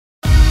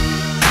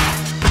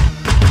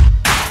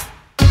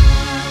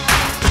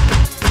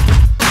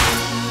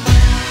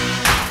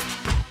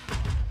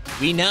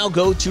We now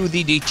go to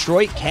the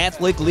Detroit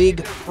Catholic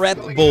League Prep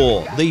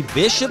Bowl, the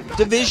Bishop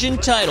Division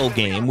title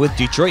game with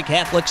Detroit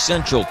Catholic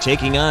Central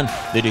taking on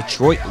the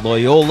Detroit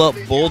Loyola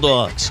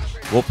Bulldogs.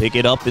 We'll pick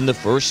it up in the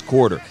first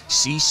quarter.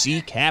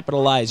 CC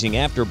capitalizing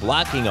after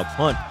blocking a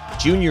punt.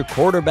 Junior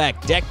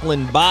quarterback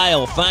Declan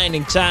Bile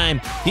finding time.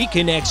 He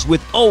connects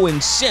with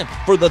Owen Simp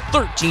for the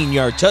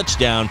 13-yard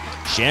touchdown.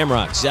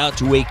 Shamrocks out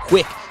to a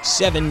quick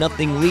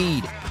 7-0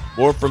 lead.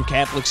 More from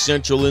Catholic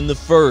Central in the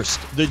first.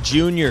 The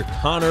junior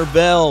Connor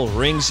Bell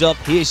rings up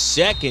his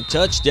second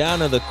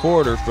touchdown of the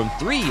quarter from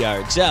 3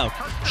 yards out.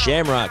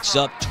 Shamrocks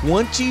up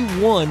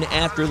 21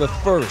 after the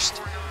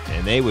first,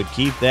 and they would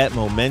keep that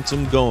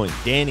momentum going.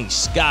 Danny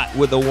Scott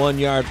with a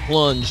 1-yard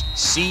plunge.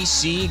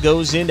 CC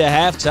goes into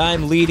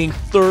halftime leading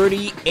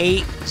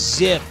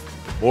 38-zip.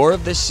 More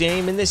of the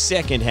same in the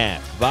second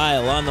half.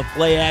 Vile on the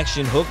play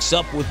action hooks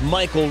up with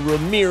Michael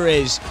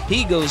Ramirez.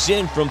 He goes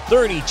in from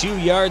 32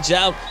 yards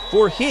out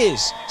for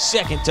his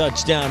second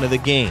touchdown of the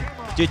game.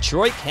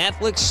 Detroit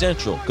Catholic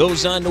Central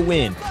goes on to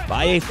win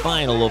by a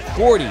final of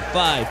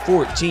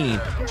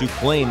 45-14 to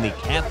claim the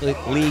Catholic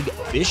League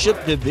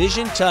Bishop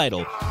Division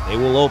title. They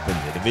will open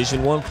the Division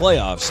I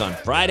playoffs on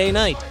Friday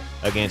night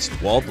against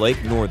Walled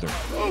Lake Northern.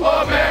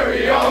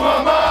 Mary,